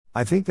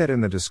I think that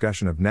in the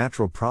discussion of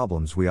natural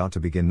problems we ought to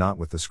begin not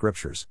with the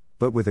scriptures,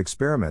 but with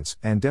experiments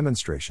and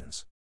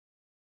demonstrations.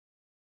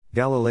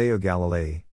 Galileo Galilei,